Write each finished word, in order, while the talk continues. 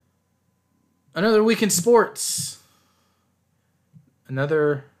Another week in sports.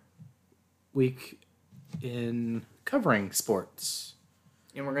 Another week in covering sports.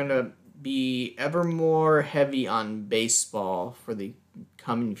 And we're going to be ever more heavy on baseball for the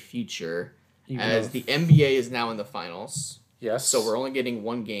coming future, as the NBA is now in the finals. Yes. So we're only getting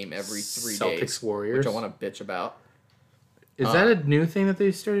one game every 3 days. Celtics Warriors, which I want to bitch about. Is that a new thing that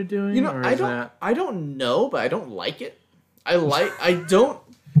they started doing? You know, I don't know, but I don't like it. I don't.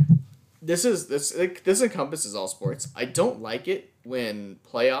 This encompasses all sports. I don't like it when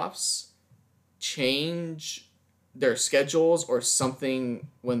playoffs change their schedules or something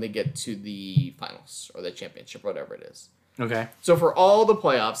when they get to the finals or the championship, whatever it is. Okay. So for all the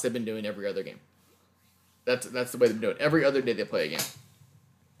playoffs, they've been doing every other game. That's the way they're doing it. Every other day they play a game.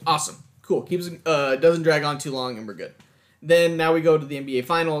 Awesome. Cool. Doesn't drag on too long and we're good. Then now we go to the NBA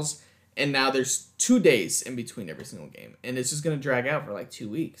finals and now there's 2 days in between every single game. And it's just going to drag out for like 2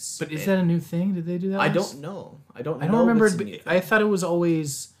 weeks. But is that a new thing? Did they do that? I don't know. I don't remember. I thought it was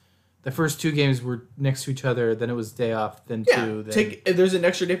always the first 2 games were next to each other. Then it was day off. Then 2. Then... If there's an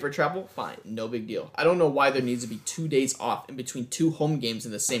extra day for travel, fine. No big deal. I don't know why there needs to be 2 days off in between 2 home games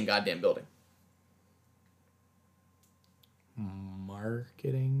in the same goddamn building.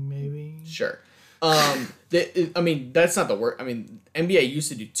 Marketing, maybe? Sure. That's not the word. NBA used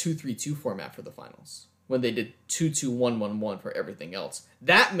to do 2-3-2 format for the finals when they did 2-2-1-1-1 for everything else.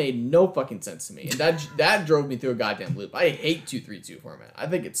 That made no fucking sense to me, and that drove me through a goddamn loop. I hate 2-3-2 format. I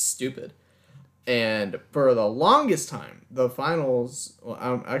think it's stupid. And for the longest time, the finals.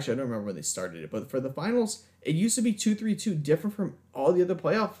 Well, actually, I don't remember when they started it, but for the finals, it used to be 2-3-2, different from all the other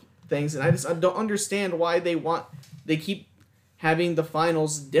playoff things, and I don't understand why they keep having the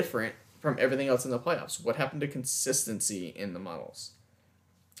finals different from everything else in the playoffs. What happened to consistency in the models?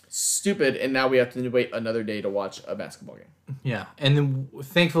 Stupid, and now we have to wait another day to watch a basketball game. Yeah, and then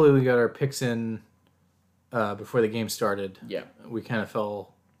thankfully we got our picks in before the game started. Yeah. We kind of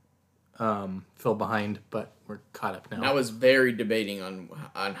fell behind, but we're caught up now. And I was very debating on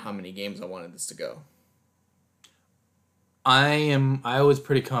how many games I wanted this to go. I was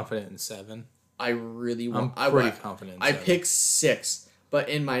pretty confident in 7. I'm pretty confident in 7. I picked 6. But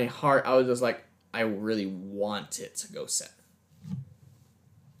in my heart, I was just like, I really want it to go 7.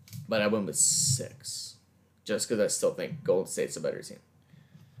 But I went with 6. Just because I still think Golden State's a better team.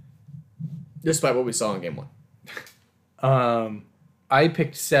 Despite what we saw in Game 1. I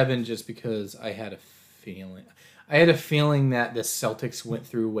picked 7 just because I had a feeling. I had a feeling that the Celtics went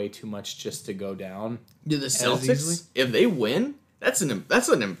through way too much just to go down. Do the Celtics, if they win, that's an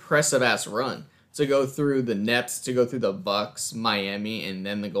impressive-ass run. To go through the Nets, to go through the Bucks, Miami, and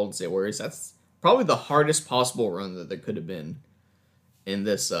then the Golden State Warriors. That's probably the hardest possible run that there could have been in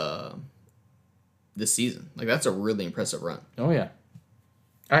this season. Like, that's a really impressive run. Oh, yeah.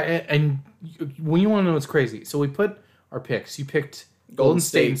 And when you want to know what's crazy, so we put our picks. You picked Golden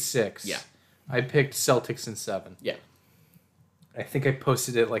State in 6. Yeah. I picked Celtics in 7. Yeah. I think I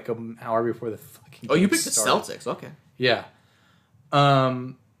posted it like an hour before the fucking game you picked started. The Celtics. Okay. Yeah.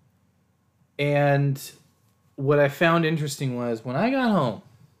 And what I found interesting was when I got home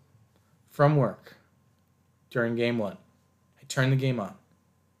from work during Game 1, I turned the game on.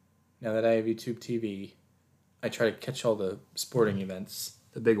 Now that I have YouTube TV, I try to catch all the sporting events,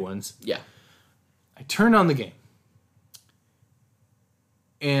 the big ones. Yeah. I turned on the game.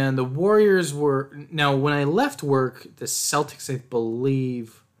 And the Warriors were... Now, when I left work, the Celtics, I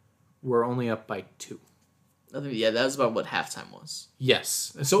believe, were only up by 2. Yeah, that was about what halftime was.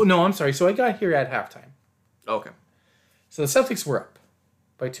 Yes. So, no, I'm sorry. So I got here at halftime. Okay. So the Celtics were up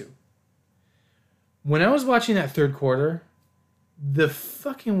by 2. When I was watching that third quarter, the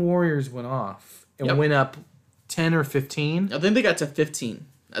fucking Warriors went off and went up 10 or 15. I think they got to 15.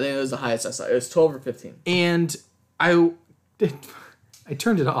 I think it was the highest I saw. It was 12 or 15. And I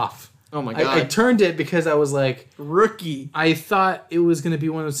turned it off. Oh my God. I turned it because I was like... Rookie. I thought it was going to be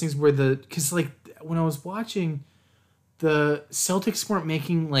one of those things where because like... When I was watching, the Celtics weren't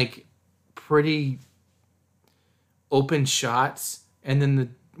making like pretty open shots, and then the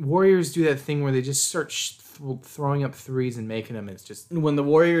Warriors do that thing where they just start throwing up threes and making them. It's just when the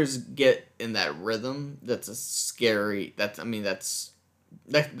Warriors get in that rhythm, that's a scary. That's the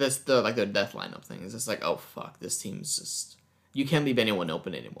like their death lineup thing. It's just like, oh fuck, this team's just you can't leave anyone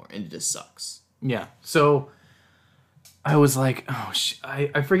open anymore, and it just sucks. Yeah, so. I was like, oh,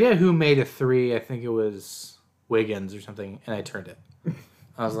 I forget who made a 3. I think it was Wiggins or something, and I turned it.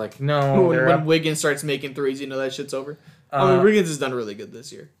 I was like, no. When Wiggins starts making threes, you know that shit's over? Wiggins has done really good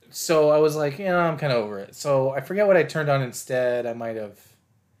this year. So I was like, I'm kind of over it. So I forget what I turned on instead. I might have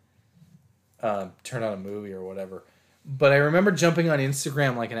turned on a movie or whatever. But I remember jumping on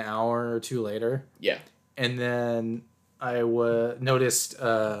Instagram like an hour or two later, Yeah. and then I noticed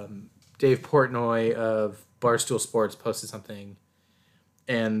Dave Portnoy of Barstool Sports posted something,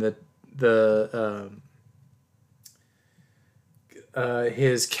 and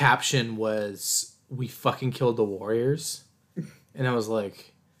his caption was, "We fucking killed the Warriors," and I was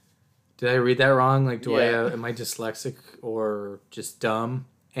like, "Did I read that wrong? Like, am I dyslexic or just dumb?"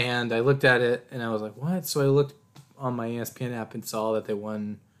 And I looked at it, and I was like, "What?" So I looked on my ESPN app and saw that they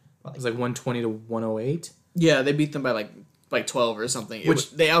won. It was like 120 to 108. Yeah, they beat them by like 12 or something.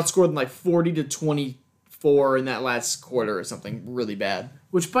 They outscored them like 40 to 24 in that last quarter or something really bad.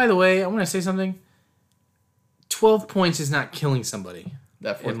 Which, by the way, I want to say something. 12 points is not killing somebody.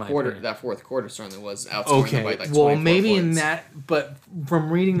 That fourth quarter certainly was outscoring them by like 24 well, maybe points. in that, but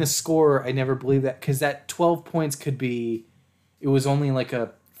from reading the score, I never believed that, because that 12 points could be, it was only like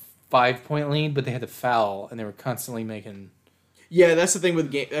a 5-point lead, but they had to foul, and they were constantly making. Yeah, that's the thing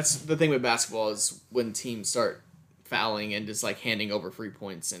with That's the thing with basketball is when teams start fouling and just like handing over free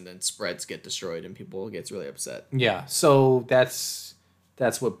points, and then spreads get destroyed, and people gets really upset. Yeah, so that's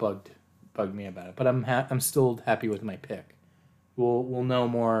what bugged me about it. But I'm still happy with my pick. We'll know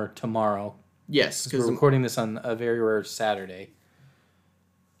more tomorrow. Yes, because we're recording this on a very rare Saturday.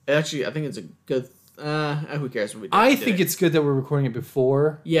 Actually, I think it's a good. Who cares what we do? I think it's good that we're recording it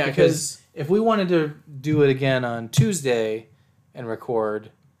before. Yeah, because if we wanted to do it again on Tuesday and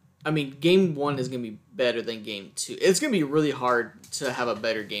record, I mean, game 1 is going to be better than game 2. It's going to be really hard to have a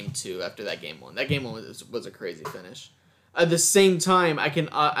better game 2 after that game 1. That game 1 was a crazy finish. At the same time,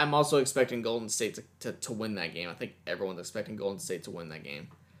 I'm also expecting Golden State to win that game. I think everyone's expecting Golden State to win that game.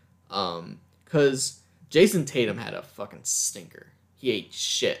 Because Jason Tatum had a fucking stinker. He ate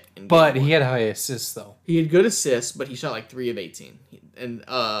shit. But he had high assists, though. He had good assists, but he shot like 3 of 18.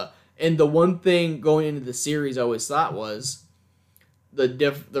 And the one thing going into the series I always thought was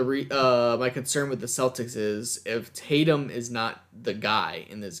my concern with the Celtics is if Tatum is not the guy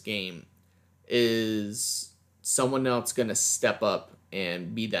in this game, is someone else going to step up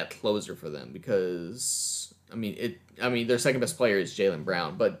and be that closer for them? Because their second best player is Jaylen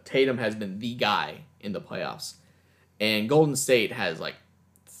Brown, but Tatum has been the guy in the playoffs. And Golden State has like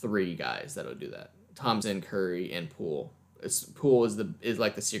 3 guys that'll do that: Thompson, Curry, and Poole. Poole is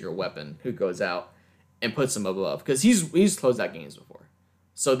like the secret weapon who goes out and puts them above, because he's closed out games before.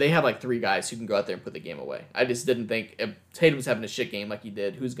 So they have like 3 guys who can go out there and put the game away. I just didn't think if Tatum's having a shit game like he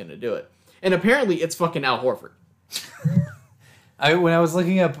did, who's gonna do it? And apparently it's fucking Al Horford. When I was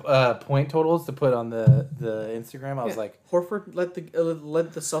looking up point totals to put on the Instagram, I was like, Horford led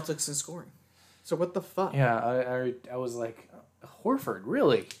the Celtics in scoring. So what the fuck? Yeah, I was like, Horford,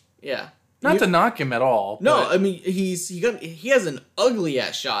 really? Yeah. Not to knock him at all. No, I mean he has an ugly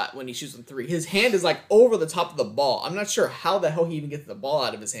ass shot when he shoots from 3. His hand is like over the top of the ball. I'm not sure how the hell he even gets the ball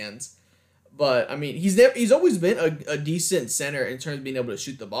out of his hands, but I mean he's always been a decent center in terms of being able to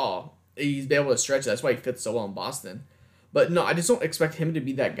shoot the ball. He's been able to stretch. That's why he fits so well in Boston. But no, I just don't expect him to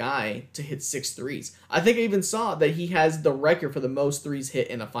be that guy to hit 6 threes. I think I even saw that he has the record for the most threes hit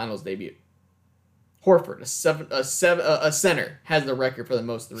in a finals debut. Horford, a center, has the record for the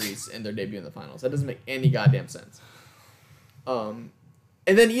most threes in their debut in the finals. That doesn't make any goddamn sense. And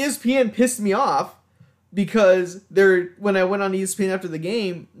then ESPN pissed me off because when I went on ESPN after the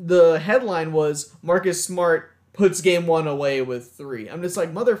game, the headline was Marcus Smart puts game 1 away with 3. I'm just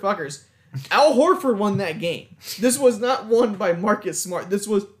like, motherfuckers. Al Horford won that game. This was not won by Marcus Smart. This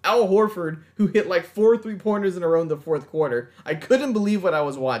was Al Horford who hit like 4 3-pointers in a row in the fourth quarter. I couldn't believe what I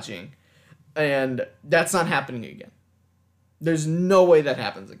was watching. And that's not happening again. There's no way that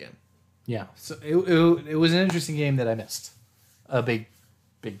happens again. Yeah. So it was an interesting game that I missed a big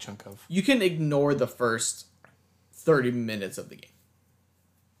chunk of. You can ignore the first 30 minutes of the game.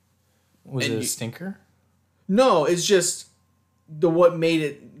 Was it a stinker? No, it's just what made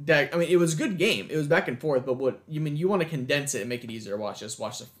it that. I mean, it was a good game. It was back and forth, but you want to condense it and make it easier to watch. Just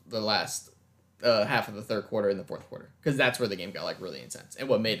watch the last half of the third quarter and the fourth quarter, because that's where the game got like really intense, and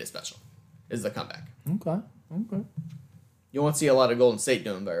what made it special is the comeback. Okay. You won't see a lot of Golden State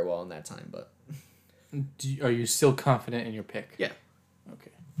doing very well in that time, but are you still confident in your pick? Yeah.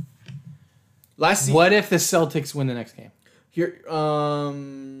 Okay. What if the Celtics win the next game? Here, I'd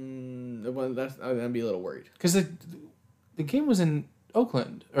be a little worried because the game was in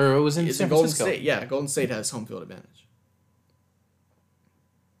Oakland, or it was in San Francisco. Golden State. Yeah, Golden State has home field advantage.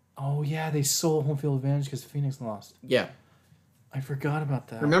 Oh yeah, they stole home field advantage because Phoenix lost. Yeah. I forgot about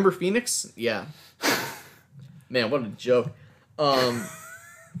that. Remember Phoenix? Yeah. Man, what a joke.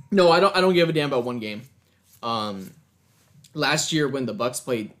 No, I don't give a damn about one game. Last year when the Bucks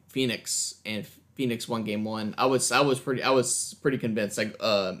played Phoenix and Phoenix won game 1. I was pretty convinced like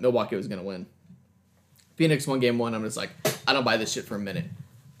Milwaukee was gonna win. Phoenix won game 1. I'm just like, I don't buy this shit for a minute.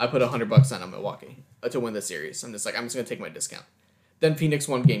 I put $100 on Milwaukee to win the series. I'm just like, I'm just gonna take my discount. Then Phoenix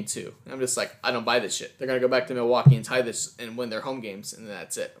won game 2. I'm just like, I don't buy this shit. They're gonna go back to Milwaukee and tie this and win their home games, and then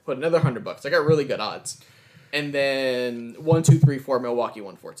that's it. Put another $100. I got really good odds. And then 1, 2, 3, 4, Milwaukee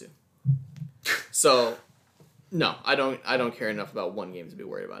won 4-2. So, no, I don't care enough about one game to be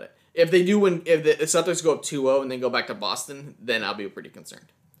worried about it. If they do win, if the Celtics go up 2-0 and then go back to Boston, then I'll be pretty concerned,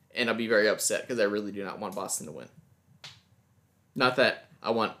 and I'll be very upset because I really do not want Boston to win. Not that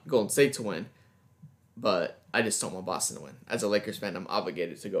I want Golden State to win, but I just don't want Boston to win. As a Lakers fan, I'm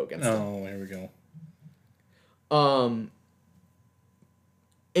obligated to go against them. Oh, there we go.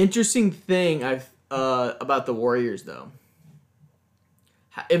 Interesting thing about the Warriors though.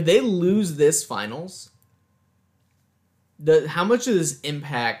 If they lose this finals, how much of this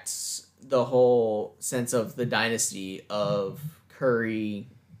impacts the whole sense of the dynasty of Curry,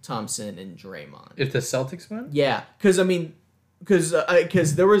 Thompson, and Draymond? If the Celtics win? Yeah, because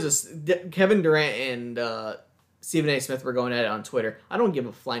there was Kevin Durant and Stephen A. Smith were going at it on Twitter. I don't give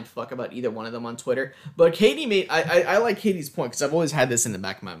a flying fuck about either one of them on Twitter. But Katie made I like Katie's point because I've always had this in the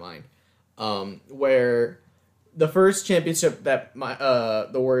back of my mind, where the first championship that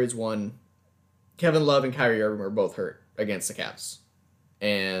the Warriors won, Kevin Love and Kyrie Irving were both hurt against the Cavs,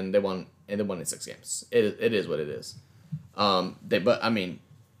 and they won in 6 games. It is what it is. But I mean,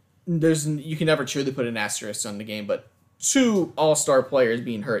 you can never truly put an asterisk on the game, but 2 all-star players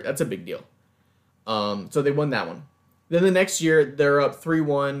being hurt, that's a big deal. So they won that one. Then the next year, they're up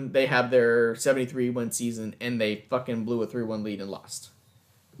 3-1. They have their 73-win season, and they fucking blew a 3-1 lead and lost.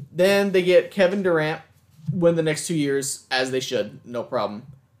 Then they get Kevin Durant, win the next 2 years, as they should, no problem.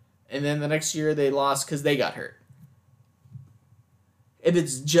 And then the next year, they lost because they got hurt. If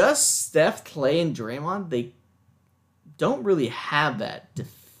it's just Steph, Clay, and Draymond, they don't really have that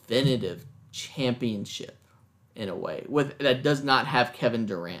definitive championship in a way that does not have Kevin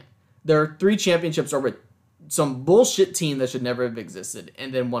Durant. There are 3 championships over some bullshit team that should never have existed,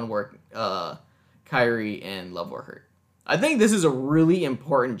 and then one where Kyrie and Love were hurt. I think this is a really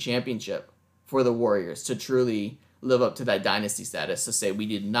important championship for the Warriors to truly live up to that dynasty status, to say we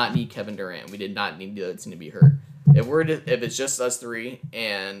did not need Kevin Durant, we did not need the other team to be hurt. If it's just us 3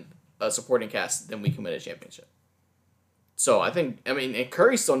 and a supporting cast, then we can win a championship. So and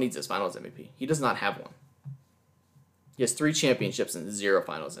Curry still needs his Finals MVP. He does not have one. He has 3 championships and 0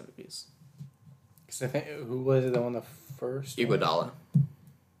 Finals MVPs. Because I think, who was it that won the first? Iguodala.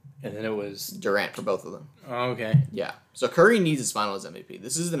 And then it was Durant for both of them. Oh, okay. Yeah. So Curry needs his Finals MVP.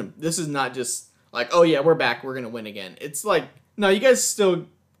 This is not just like, oh yeah, we're back, we're gonna win again. It's like, no, you guys still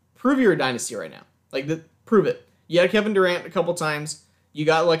prove you're a dynasty right now. Like, prove it. You had Kevin Durant a couple times. You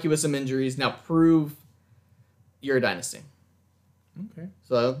got lucky with some injuries. Now prove you're a dynasty. Okay.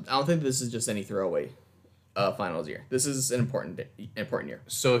 So I don't think this is just any throwaway finals year. This is an important year.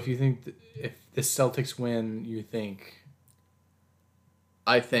 So if you think if the Celtics win, you think?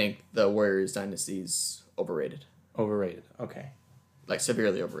 I think the Warriors dynasty's overrated. Overrated. Okay. Like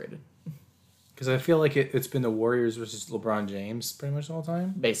severely overrated. Because I feel like it's been the Warriors versus LeBron James pretty much the whole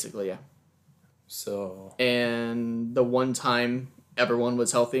time. Basically, yeah. So. And the one time everyone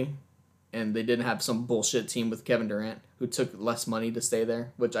was healthy, and they didn't have some bullshit team with Kevin Durant who took less money to stay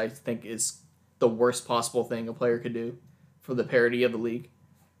there, which I think is the worst possible thing a player could do for the parity of the league,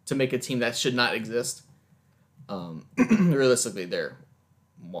 to make a team that should not exist. Realistically, they're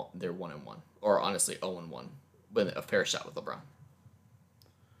 1-1, or honestly 0-1, with a fair shot with LeBron.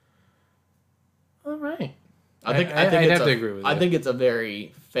 All right. I think I'd have to agree with you. I think it's a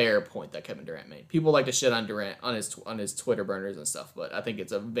very fair point that Kevin Durant made. People like to shit on Durant on his Twitter burners and stuff, but I think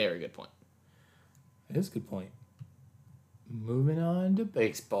it's a very good point. It is a good point. Moving on to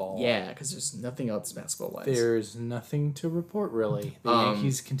baseball. Yeah, because there's nothing else basketball-wise. There's nothing to report, really. The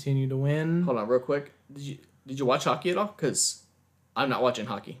Yankees continue to win. Hold on, real quick. Did you watch hockey at all? Because I'm not watching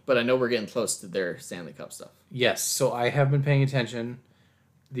hockey, but I know we're getting close to their Stanley Cup stuff. Yes, so I have been paying attention.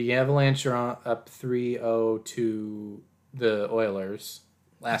 The Avalanche are up 3-0 to the Oilers.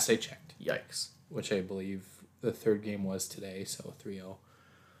 Last I checked. Yikes. Which I believe the third game was today, so 3-0.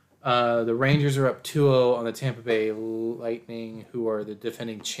 The Rangers are up 2-0 on the Tampa Bay Lightning, who are the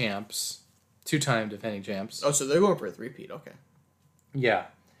defending champs. 2-time defending champs. Oh, so they're going for a three-peat. Okay. Yeah.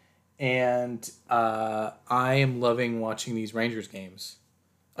 And I am loving watching these Rangers games.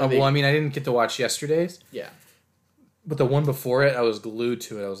 I didn't get to watch yesterday's. Yeah. But the one before it, I was glued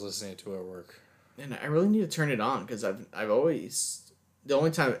to it. I was listening to it at work. And I really need to turn it on, because I've always... The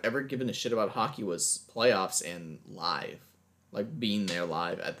only time I've ever given a shit about hockey was playoffs and live. Like, being there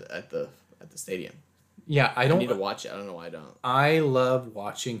live at at the stadium. Yeah, I need to watch it. I don't know why I don't. I love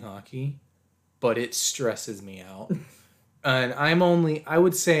watching hockey, but it stresses me out. And I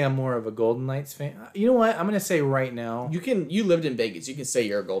would say I'm more of a Golden Knights fan. You know what? I'm going to say right now. You lived in Vegas. You can say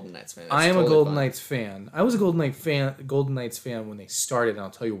you're a Golden Knights fan. I am totally a Golden Knights fan. I was a Golden Knights fan when they started, and I'll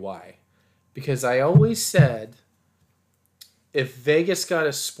tell you why. Because I always said, if Vegas got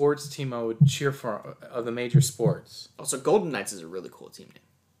a sports team, I would cheer for of the major sports. Also, Golden Knights is a really cool team name.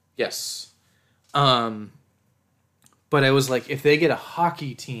 Yes. But I was like, if they get a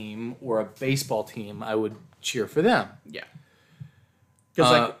hockey team or a baseball team, I would cheer for them. Yeah.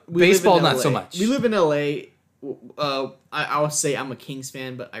 Because baseball, not so much. We live in LA. I would say I'm a Kings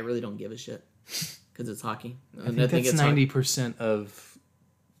fan, but I really don't give a shit because it's hockey. I think that's 90% of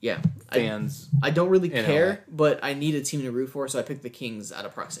fans. I don't really care, but I need a team to root for, so I picked the Kings out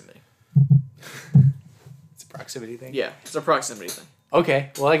of proximity. It's a proximity thing? Yeah, it's a proximity thing.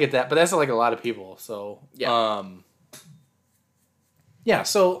 Okay, well, I get that, but that's like a lot of people, so... Yeah. Yeah,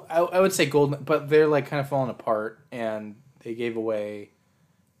 so I would say Golden... But they're like kind of falling apart, and they gave away...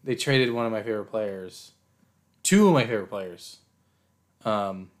 They traded one of my favorite players. Two of my favorite players.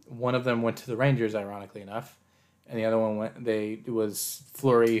 One of them went to the Rangers, ironically enough, and the other one it was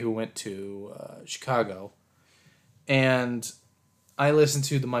Fleury, who went to Chicago. And I listen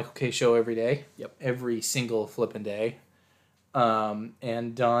to the Michael K. Show every day. Yep. Every single flipping day.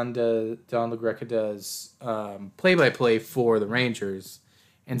 And Don LaGreca does play-by-play for the Rangers.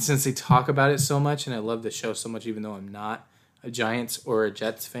 And since they talk about it so much, and I love the show so much, even though I'm not a Giants or a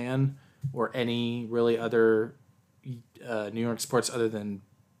Jets fan or any really other New York sports other than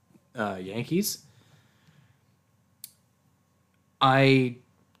Yankees, he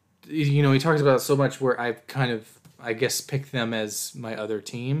talks about it so much where I've kind of, I guess, picked them as my other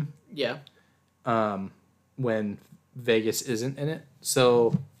team. Yeah. When Vegas isn't in it.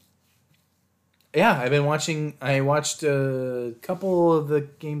 So, yeah, I watched a couple of the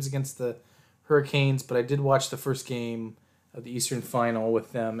games against the Hurricanes, but I did watch the first game of the Eastern Final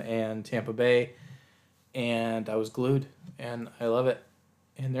with them and Tampa Bay, and I was glued, and I love it.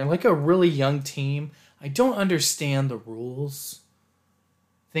 And they're like a really young team. I don't understand the rules.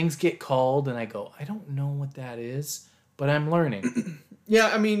 Things get called, and I go, I don't know what that is, but I'm learning. Yeah,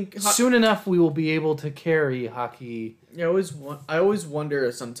 I mean... Soon enough, we will be able to carry hockey. Yeah, I always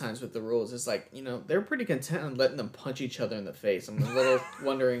wonder sometimes with the rules. It's like, they're pretty content on letting them punch each other in the face. I'm a little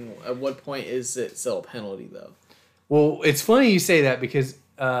wondering at what point is it still a penalty, though? Well, it's funny you say that because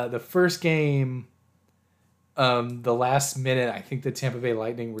the first game, the last minute, I think the Tampa Bay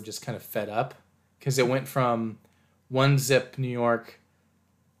Lightning were just kind of fed up because it went from 1-0 New York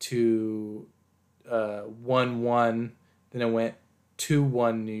to 1-1. Then it went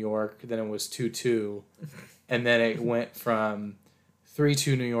 2-1 New York. Then it was 2-2. And then it went from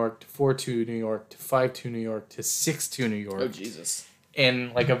 3-2 New York to 4-2 New York to 5-2 New York to 6-2 New York. Oh, Jesus.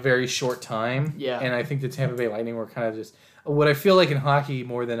 In like a very short time. Yeah. And I think the Tampa Bay Lightning were kind of just... What I feel like in hockey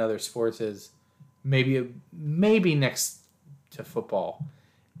more than other sports is maybe next to football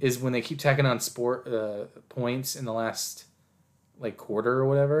is when they keep tacking on points in the last like quarter or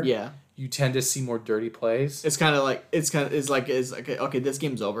whatever. Yeah. You tend to see more dirty plays. It's like okay, this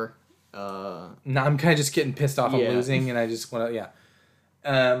game's over. No, I'm kind of just getting pissed off. I'm losing, and I just want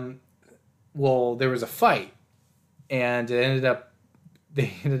to well, there was a fight, and they ended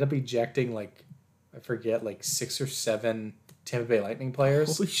up ejecting like I forget like 6 or 7 Tampa Bay Lightning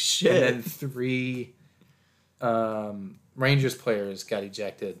players. Holy shit! And then 3 Rangers players got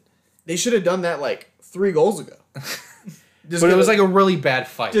ejected. They should have done that like 3 goals ago. But it was like a really bad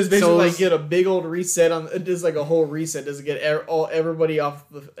fight. Just basically get a big old reset on, just like a whole reset. Does it get everybody off?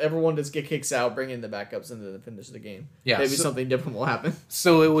 Everyone just get kicks out, bring in the backups, and then finish the game. Yeah, maybe something different will happen.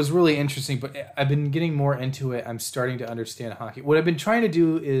 So it was really interesting. But I've been getting more into it. I'm starting to understand hockey. What I've been trying to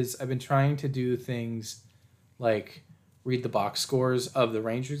do is things like read the box scores of the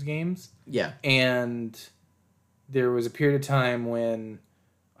Rangers games. Yeah, and there was a period of time when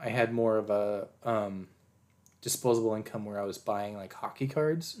I had more of a disposable income where I was buying like hockey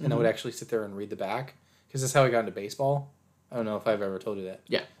cards, and I would actually sit there and read the back because that's how I got into baseball. I don't know if I've ever told you that.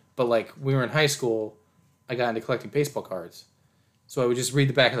 Yeah. But like we were in high school, I got into collecting baseball cards, so I would just read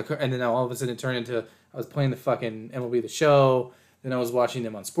the back of the card, and then all of a sudden it turned into I was playing the fucking MLB The Show. Then I was watching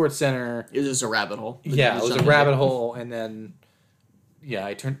them on Sports Center. It was just a rabbit hole. Yeah, it was a rabbit hole, and then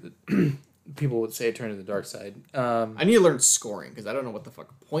I turned. People would say I turned to the dark side. I need to learn scoring because I don't know what the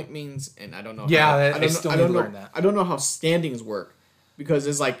fuck point means, and I don't know. I still need to learn that. I don't know how standings work because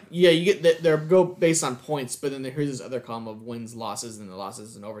it's like you get they go based on points, but then here's this other column of wins, losses, and the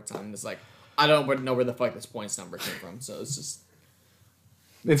losses in overtime. And it's like I don't know where the fuck this points number came from. So it's just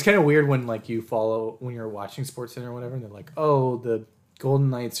It's kind of weird when like you follow when you're watching SportsCenter or whatever, and they're like, "Oh, the Golden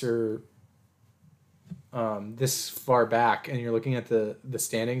Knights are this far back," and you're looking at the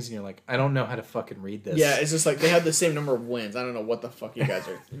standings, and you're like, "I don't know how to fucking read this." Yeah, it's just like they have the same number of wins. I don't know what the fuck you guys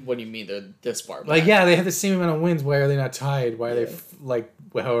are. What do you mean they're this far back? like yeah, they have the same amount of wins. Why are they not tied? Why are they like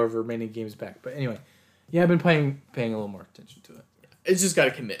however many games back? But anyway, yeah, I've been paying a little more attention to it. It's just got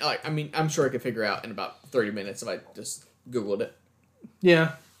to commit. Like, I mean, I'm sure I could figure out in about 30 minutes if I just Googled it.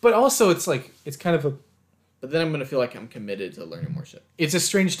 Yeah, but also it's like it's kind of a But then I'm gonna feel like I'm committed to learning more shit. it's a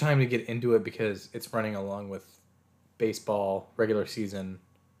strange time to get into it because it's running along with baseball regular season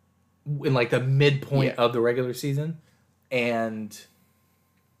in like the midpoint of the regular season and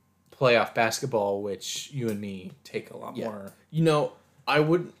playoff basketball, which you and me take a lot more. You know,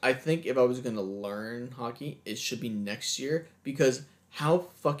 I think if I was gonna learn hockey, it should be next year because how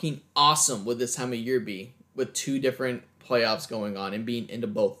fucking awesome would this time of year be with 2 different playoffs going on and being into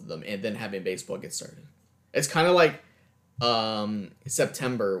both of them and then having baseball get started? It's kind of like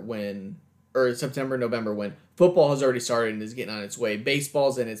September, November when football has already started and is getting on its way.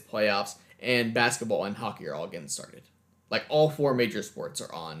 Baseball's in its playoffs and basketball and hockey are all getting started. Like all 4 major sports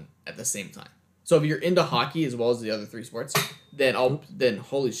are on at the same time. So if you're into hockey as well as the other 3 sports, then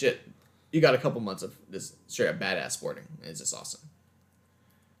holy shit, you got a couple months of this straight up badass sporting. It's just awesome.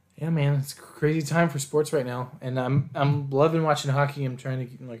 Yeah, man, it's a crazy time for sports right now, and I'm loving watching hockey. I'm trying to,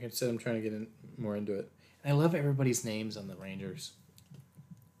 like I said, I'm trying to get more into it. And I love everybody's names on the Rangers.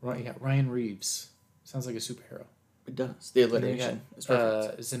 Right, you got Ryan Reeves. Sounds like a superhero. It does. The And then you alliteration is got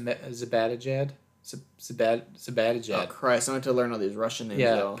perfect. Zabadajad. Zabadajad. Oh Christ! I have to learn all these Russian names.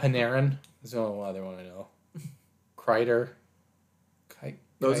 Yeah, though. Panarin. That's the only other one I know. Kreider.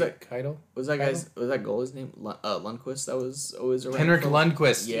 What was that? Keitel? Was that goalie's name? Lundqvist. That was always around. Henrik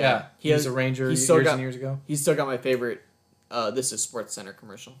Lundqvist. Yeah. He was a Ranger years and years ago. He's still got my favorite. This is Sports Center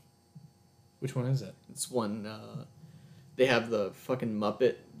commercial. Which one is it? It's one. They have the fucking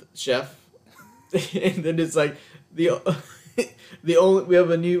Muppet chef, and then it's like the only we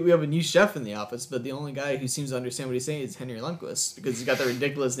have a new chef in the office, but the only guy who seems to understand what he's saying is Henry Lundqvist because he's got the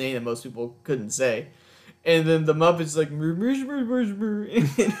ridiculous name that most people couldn't say. And then the Muppets like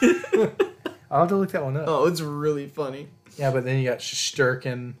I'll have to look that one up. oh, it's really funny. Yeah, but then you got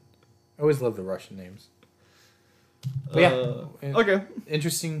Shosturkin. I always love the Russian names. But Okay.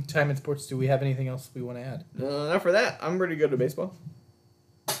 Interesting time in sports. Do we have anything else we want to add? Not for that. I'm ready to go to baseball.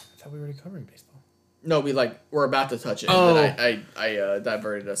 I thought we were already covering baseball. No, we're about to touch it. Oh. And then I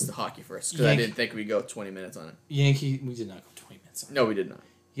diverted us to hockey first because I didn't think we'd go 20 minutes on it. We did not go 20 minutes on it. No, we did not.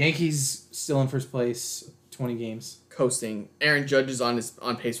 Yankees still in first place, 20 games. Coasting. Aaron Judge is on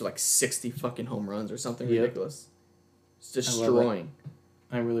pace for like 60 fucking home runs or something ridiculous. It's destroying.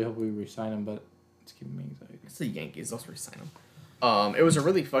 I really hope we re-sign him, but it's keeping me excited. It's the Yankees. They'll re-sign him. It was a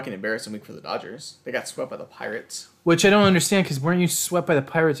really fucking embarrassing week for the Dodgers. They got swept by the Pirates. Which I don't understand because weren't you swept by the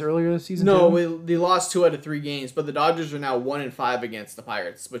Pirates earlier this season? No, they lost 2 out of 3 games, but the Dodgers are now 1-5 against the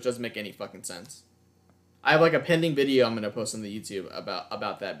Pirates, which doesn't make any fucking sense. I have like a pending video I'm gonna post on the YouTube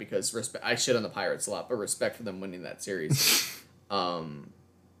about that because I shit on the Pirates a lot, but respect for them winning that series.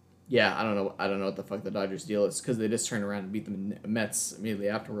 Yeah, I don't know what the fuck the Dodgers deal is because they just turned around and beat the Mets immediately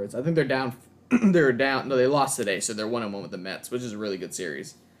afterwards. I think they're down. They're down. No, they lost today, so they're 1-1 with the Mets, which is a really good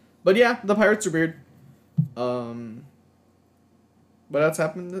series. But yeah, the Pirates are weird. What else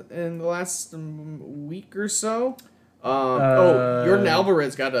happened in the last week or so? Jordan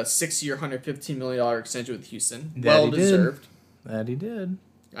Alvarez got a 6-year, $115 million extension with Houston. Well deserved. That he did.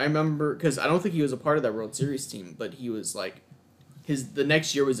 I remember because I don't think he was a part of that World Series team, but he was like, the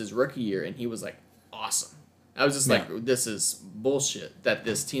next year was his rookie year, and he was like awesome. I was just like, this is bullshit that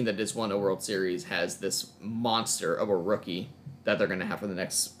this team that just won a World Series has this monster of a rookie that they're gonna have for the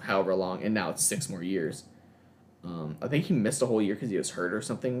next however long, and now it's 6 more years. I think he missed a whole year because he was hurt or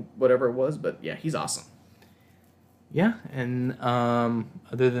something, whatever it was. But yeah, he's awesome. Yeah, and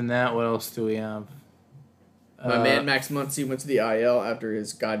other than that, what else do we have? My man Max Muncy went to the IL after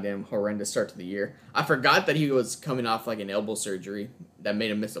his goddamn horrendous start to the year. I forgot that he was coming off like an elbow surgery that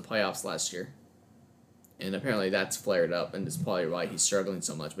made him miss the playoffs last year. And apparently that's flared up, and that's probably why he's struggling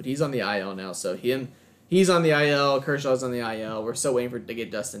so much. But he's on the IL now, so he's on the IL, Kershaw's on the IL. We're still waiting to get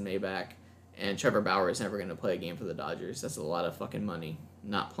Dustin May back. And Trevor Bauer is never going to play a game for the Dodgers. That's a lot of fucking money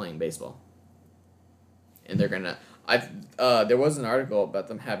not playing baseball. And they're going to... there was an article about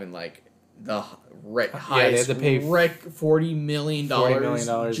them having like the highest they had to pay $40 million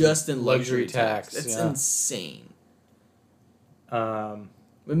just in luxury tax. That's yeah. insane.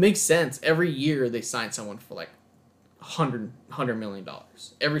 It makes sense. Every year they sign someone for like $100 million.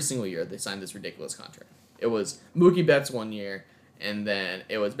 Every single year they signed this ridiculous contract. It was Mookie Betts one year, and then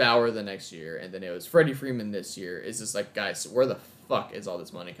it was Bauer the next year, and then it was Freddie Freeman this year. It's just like, guys, where the fuck is all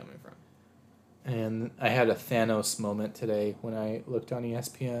this money coming from? And I had a Thanos moment today when I looked on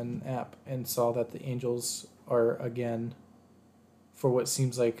ESPN app and saw that the Angels are again, for what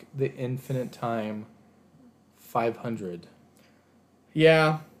seems like the infinite time, 500.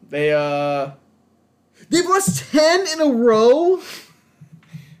 Yeah, they've lost 10 in a row.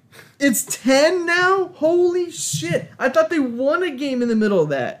 It's 10 now? Holy shit. I thought they won a game in the middle of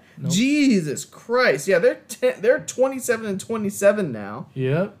that. Nope. Jesus Christ. Yeah, they're 27-27 now.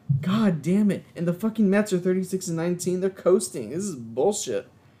 Yep. God damn it. And the fucking Mets are 36-19. They're coasting. This is bullshit.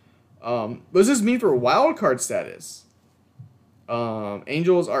 What does this mean for wild card status?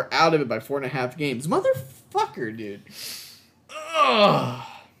 Angels are out of it by 4.5 games. Motherfucker, dude. Ugh.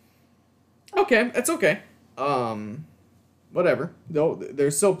 Okay, that's okay. Whatever. Though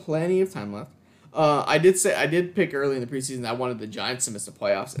there's still plenty of time left. I did pick early in the preseason that I wanted the Giants to miss the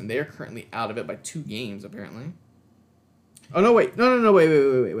playoffs, and they are currently out of it by 2 games apparently. Oh no! Wait! No! Wait!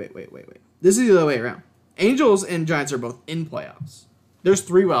 This is the other way around. Angels and Giants are both in playoffs. There's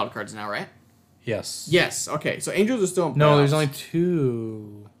 3 wild cards now, right? Yes. Yes. Okay. So Angels are still in playoffs. No, there's only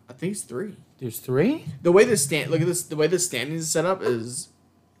 2. I think it's 3. There's 3? The way the way the standings is set up is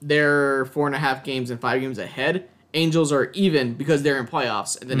they're 4.5 games and 5 games ahead. Angels are even because they're in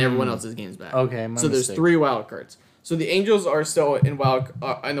playoffs, and then everyone else's games back. Okay, so there's 3 wild cards. So the Angels are still in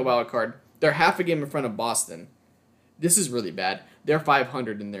the wild card. They're half a game in front of Boston. This is really bad. They're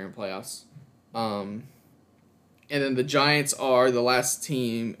 500 and they're in playoffs. And then the Giants are the last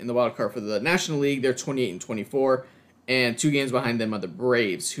team in the wild card for the National League. They're 28-24, and 2 games behind them are the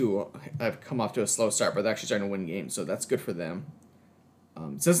Braves, who have come off to a slow start, but they're actually starting to win games, so that's good for them.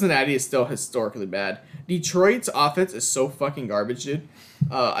 Cincinnati is still historically bad. Detroit's offense is so fucking garbage, dude.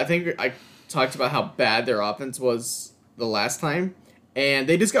 I think I talked about how bad their offense was the last time, and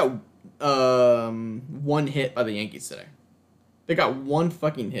they just got 1 hit by the Yankees today. They got 1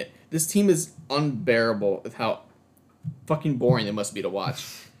 fucking hit. This team is unbearable with how fucking boring it must be to watch.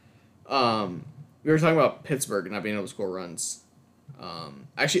 We were talking about Pittsburgh not being able to score runs.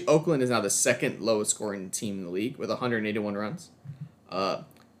 Actually, Oakland is now the 2nd lowest scoring team in the league with 181 runs.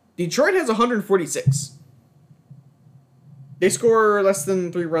 Detroit has 146. They score less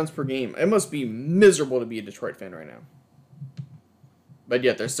than 3 runs per game. It must be miserable to be a Detroit fan right now. But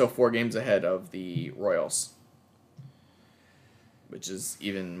yet, they're still 4 games ahead of the Royals, which is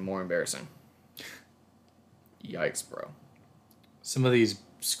even more embarrassing. Yikes, bro. Some of these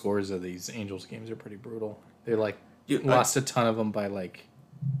scores of these Angels games are pretty brutal. They lost a ton of them by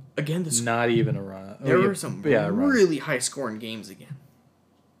again, not even a run. There were some really high scoring games again.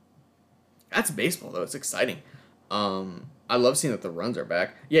 That's baseball though. It's exciting. I love seeing that the runs are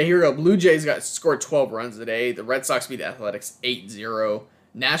back. Yeah, here we go. Blue Jays scored 12 runs today. The Red Sox beat the Athletics 8-0.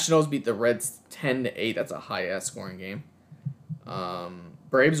 Nationals beat the Reds 10-8. That's a high ass scoring game.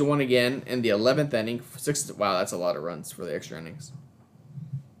 Braves won again in the 11th inning. Wow, that's a lot of runs for the extra innings.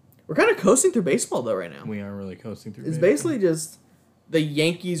 We're kind of coasting through baseball though right now. We are really coasting through. It's basically just the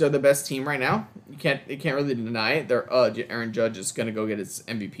Yankees are the best team right now. You can't really deny it. Aaron Judge is gonna go get his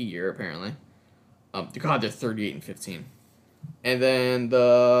MVP year apparently. God, they're 38-15, and then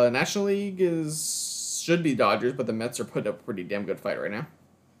the National League should be Dodgers, but the Mets are putting up a pretty damn good fight right now.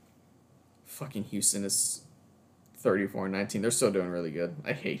 Fucking Houston is 34-19. They're still doing really good.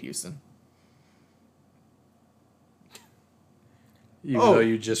 I hate Houston. Even though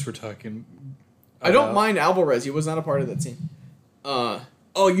you just were talking about... I don't mind Alvarez. He was not a part of that team. You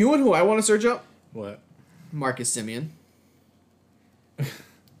know who I want to search up? What? Marcus Semien.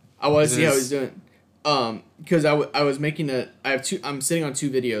 I want to see how he's doing. Because I was making I'm sitting on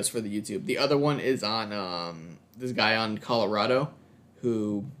 2 videos for the YouTube. The other one is on this guy on Colorado,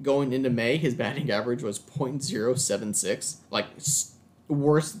 who going into May his batting average was .076, like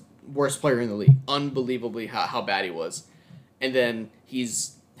worst player in the league. Unbelievably how bad he was. And then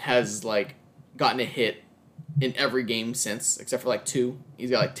has gotten a hit in every game since, except for 2. He's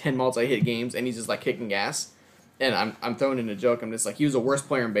got 10 multi-hit games, and he's just kicking ass. And I'm throwing in a joke. I'm just he was the worst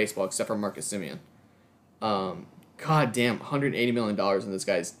player in baseball except for Marcus Semien. God damn, $180 million in this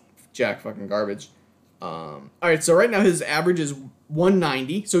guy's jack fucking garbage. All right, so right now his average is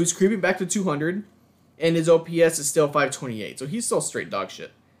 190, so he's creeping back to 200, and his OPS is still 528, so he's still straight dog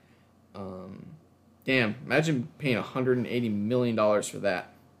shit. Damn, imagine paying $180 million for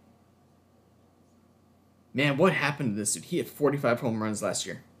that. Man, what happened to this dude? He hit 45 home runs last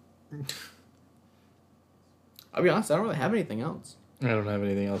year. I'll be honest, I don't really have anything else. I don't have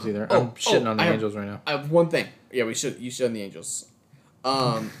anything else either. I'm shitting on the Angels right now. I have one thing. Yeah, you should on the Angels.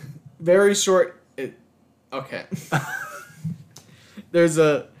 Very short. Okay. There's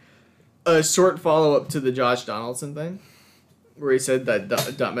a short follow up to the Josh Donaldson thing, where he said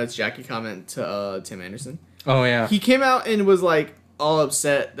that Mets Jackie comment to Tim Anderson. Oh yeah. He came out and was like all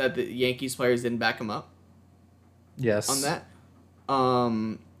upset that the Yankees players didn't back him up. Yes. On that,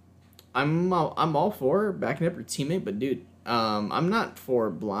 I'm all for backing up your teammate, but dude, I'm not for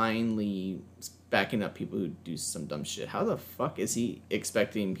blindly backing up people who do some dumb shit. How the fuck is he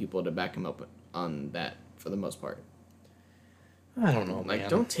expecting people to back him up on that for the most part? I don't know, Like, man.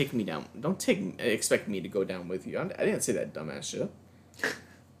 don't take me down. Expect me to go down with you. I didn't say that dumbass shit.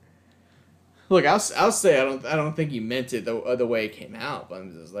 Look, I'll say I don't think you meant it the way it came out, but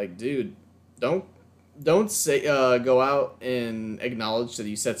I'm just like, dude, don't say go out and acknowledge that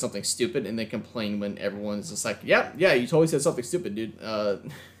you said something stupid and then complain when everyone's just like, yeah, you totally said something stupid, dude.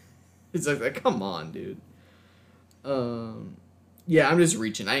 It's like, come on, dude. Yeah, I'm just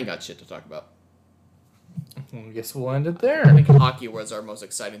reaching. I ain't got shit to talk about. Well, I guess we'll end it I there. think hockey was our most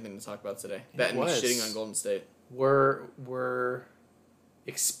exciting thing to talk about today. That and me was. shitting on Golden State. We're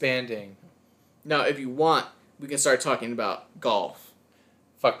expanding. Now, if you want, we can start talking about golf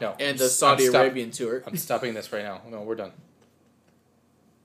Fuck no. and the Saudi Arabian tour. I'm stopping this right now. No, we're done.